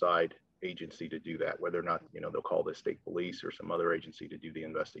an outside agency to do that, whether or not, they'll call the state police or some other agency to do the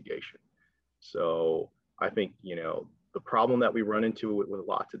investigation. So I think, the problem that we run into with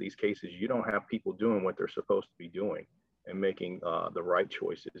lots of these cases, you don't have people doing what they're supposed to be doing and making the right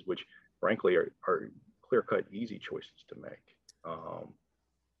choices, which frankly, are clear-cut, easy choices to make.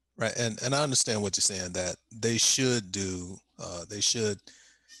 Right, and I understand what you're saying, that they should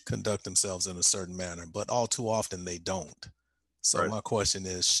conduct themselves in a certain manner, but all too often they don't. So Right. my question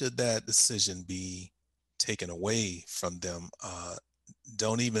is, should that decision be taken away from them?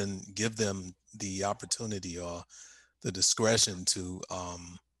 Don't even give them the opportunity or the discretion to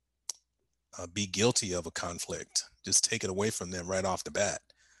be guilty of a conflict. Just take it away from them right off the bat.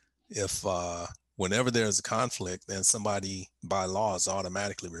 If whenever there's a conflict, then somebody by law is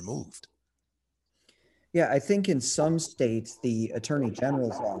automatically removed. Yeah, I think in some states, the Attorney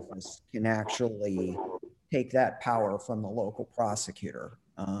General's office can actually take that power from the local prosecutor.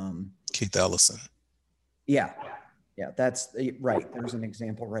 Keith Ellison. Yeah, that's right. There's an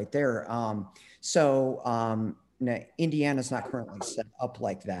example right there. Now, Indiana's not currently set up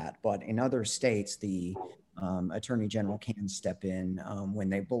like that, but in other states, the Attorney General can step in when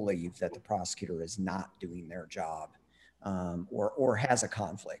they believe that the prosecutor is not doing their job or has a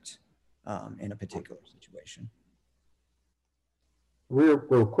conflict in a particular situation.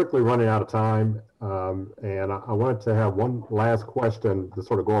 We're quickly running out of time, and I wanted to have one last question to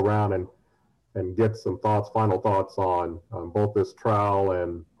sort of go around and get some thoughts, final thoughts on both this trial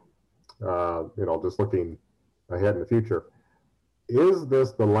and just looking ahead in the future. Is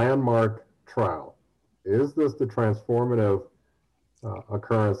this the landmark trial? Is this the transformative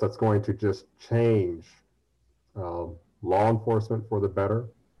occurrence that's going to just change law enforcement for the better?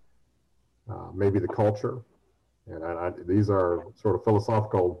 Maybe the culture? And these are sort of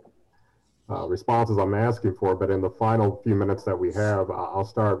philosophical responses I'm asking for, but in the final few minutes that we have, I'll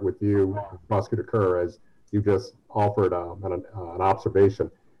start with you, Prosecutor Kerr, as you just offered an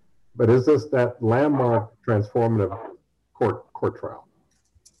observation. But is this that landmark transformative court trial?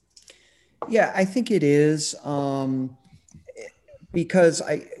 Yeah, I think it is, because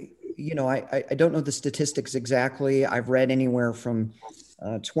I don't know the statistics exactly. I've read anywhere from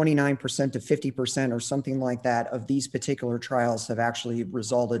 29% to 50% or something like that of these particular trials have actually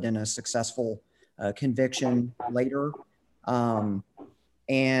resulted in a successful conviction later. And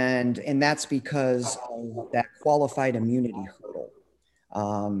that's because of that qualified immunity hurdle.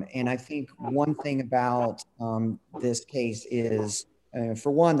 And I think one thing about this case is,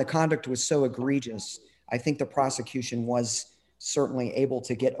 for one, the conduct was so egregious. I think the prosecution was certainly able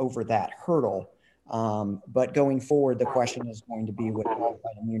to get over that hurdle. But going forward, the question is going to be, with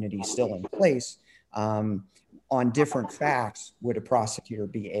qualified immunity still in place, on different facts, would a prosecutor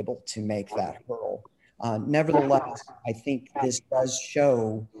be able to make that hurdle? Nevertheless, I think this does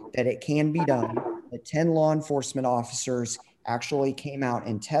show that it can be done, that 10 law enforcement officers actually came out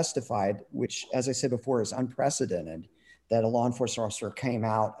and testified, which, as I said before, is unprecedented, that a law enforcement officer came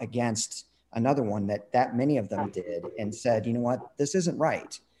out against another one that many of them did and said, you know what, this isn't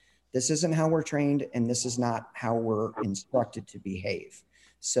right. This isn't how we're trained, and this is not how we're instructed to behave.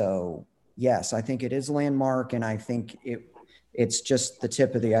 So yes, I think it is landmark, and I think it's just the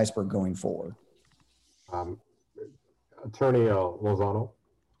tip of the iceberg going forward. Attorney Lozano?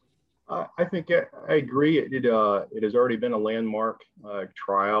 I think I agree. It has already been a landmark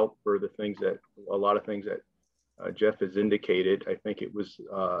trial for a lot of things that Jeff has indicated. I think it was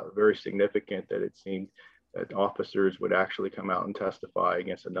very significant that it seemed that officers would actually come out and testify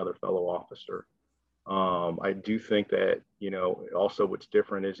against another fellow officer. I do think that, also what's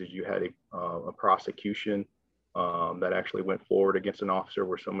different is you had a prosecution that actually went forward against an officer,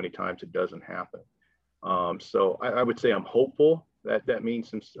 where so many times it doesn't happen. So I would say I'm hopeful that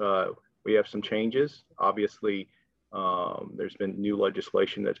means we have some changes. Obviously, there's been new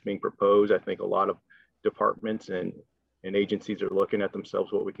legislation that's being proposed. I think a lot of departments and agencies are looking at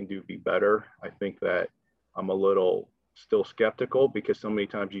themselves, what we can do to be better. I think that I'm a little still skeptical, because so many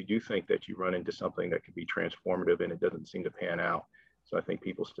times you do think that you run into something that could be transformative and it doesn't seem to pan out. So I think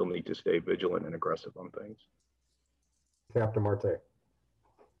people still need to stay vigilant and aggressive on things. Captain Marte.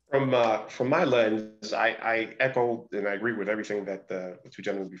 From my lens, I echo and I agree with everything that the two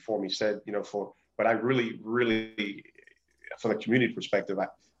gentlemen before me said, but I really, from a community perspective,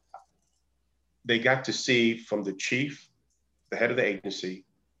 they got to see from the chief, the head of the agency,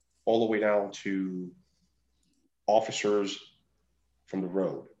 all the way down to officers from the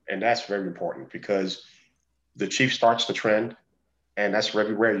road. And that's very important, because the chief starts the trend, and that's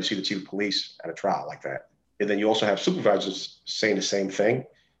very rare you see the chief of police at a trial like that. And then you also have supervisors saying the same thing.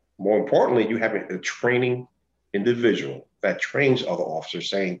 More importantly, you have a training individual that trains other officers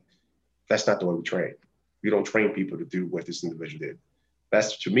saying, that's not the way we train. We don't train people to do what this individual did.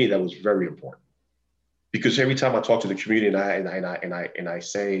 To me, that was very important. Because every time I talk to the community and I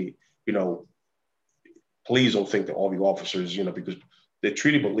say, please don't think that all the officers, because They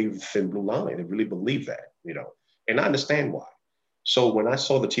truly believe the thin blue line. They really believe that, and I understand why. So when I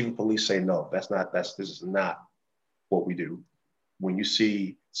saw the chief of police say, no, this is not what we do. When you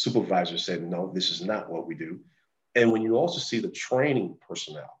see supervisors say, no, this is not what we do. And when you also see the training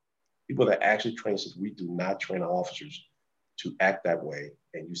personnel, people that actually train says, we do not train our officers to act that way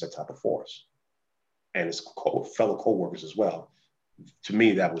and use that type of force. And his fellow co-workers as well. To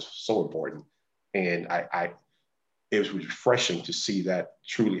me, that was so important. And it was refreshing to see that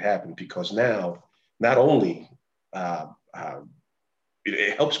truly happen, because now, not only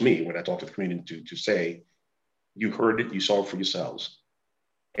it helps me when I talk to the community to say, you heard it, you saw it for yourselves.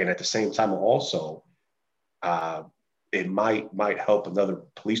 And at the same time, also, it might help another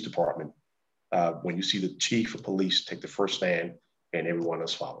police department when you see the chief of police take the first stand and everyone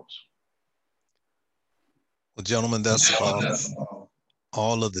else follows. Well, gentlemen, that's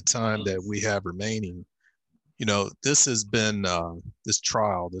all of the time that we have remaining. This has been, this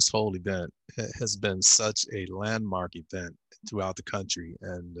trial, this whole event has been such a landmark event throughout the country,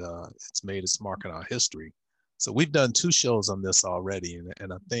 and it's made its mark in our history. So we've done 2 shows on this already,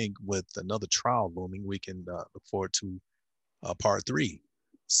 and I think with another trial looming, we can look forward to part 3.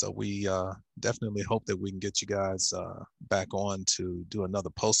 So we definitely hope that we can get you guys back on to do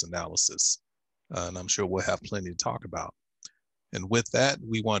another post-analysis, and I'm sure we'll have plenty to talk about. And with that,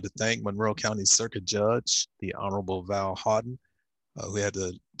 we want to thank Monroe County Circuit Judge, the Honorable Val Houghton, who had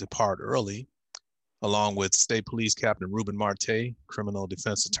to depart early, along with State Police Captain Ruben Marte, Criminal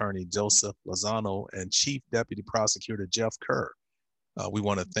Defense Attorney Joseph Lozano, and Chief Deputy Prosecutor Jeff Kerr. We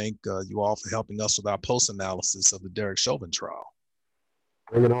want to thank you all for helping us with our post-analysis of the Derek Chauvin trial.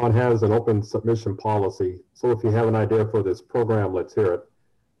 Bring It On has an open submission policy, so if you have an idea for this program, let's hear it.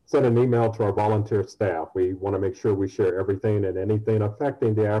 Send an email to our volunteer staff. We want to make sure we share everything and anything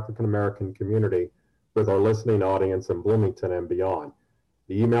affecting the African-American community with our listening audience in Bloomington and beyond.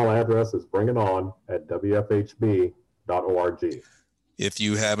 The email address is bringiton@wfhb.org. If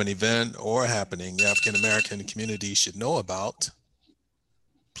you have an event or happening the African-American community should know about,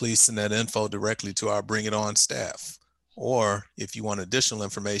 please send that info directly to our Bring It On staff. Or if you want additional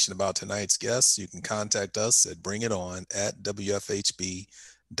information about tonight's guests, you can contact us at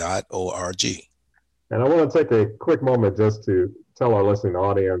bringiton@wfhb.org. And I want to take a quick moment just to tell our listening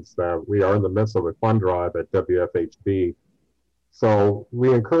audience that we are in the midst of a fund drive at WFHB. So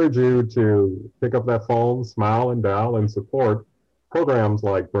we encourage you to pick up that phone, smile and dial, and support programs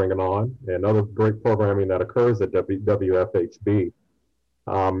like Bring It On and other great programming that occurs at WFHB.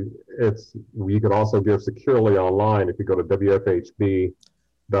 You could also give securely online if you go to wfhb.org.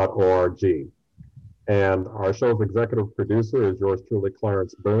 And our show's executive producer is yours truly,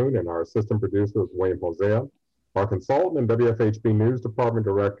 Clarence Boone, and our assistant producer is William Hosea. Our consultant and WFHB News Department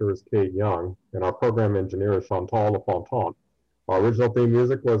Director is Kate Young, and our program engineer is Chantal LaFontaine. Our original theme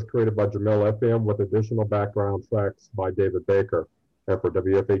music was created by Jamil FM with additional background tracks by David Baker. And for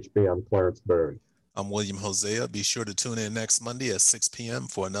WFHB, I'm Clarence Boone. I'm William Hosea. Be sure to tune in next Monday at 6 p.m.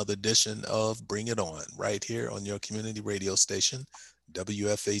 for another edition of Bring It On, right here on your community radio station,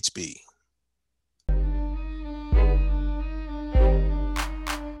 WFHB.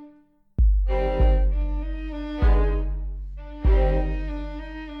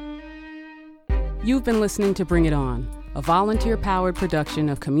 You've been listening to Bring It On, a volunteer-powered production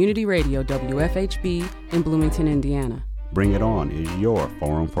of Community Radio WFHB in Bloomington, Indiana. Bring It On is your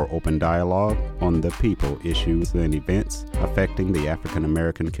forum for open dialogue on the people, issues, and events affecting the African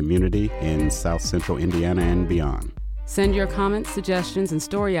American community in South Central Indiana and beyond. Send your comments, suggestions, and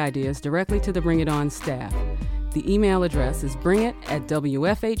story ideas directly to the Bring It On staff. The email address is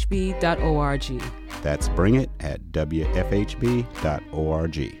bringit@wfhb.org. That's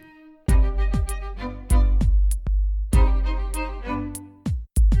bringit@wfhb.org.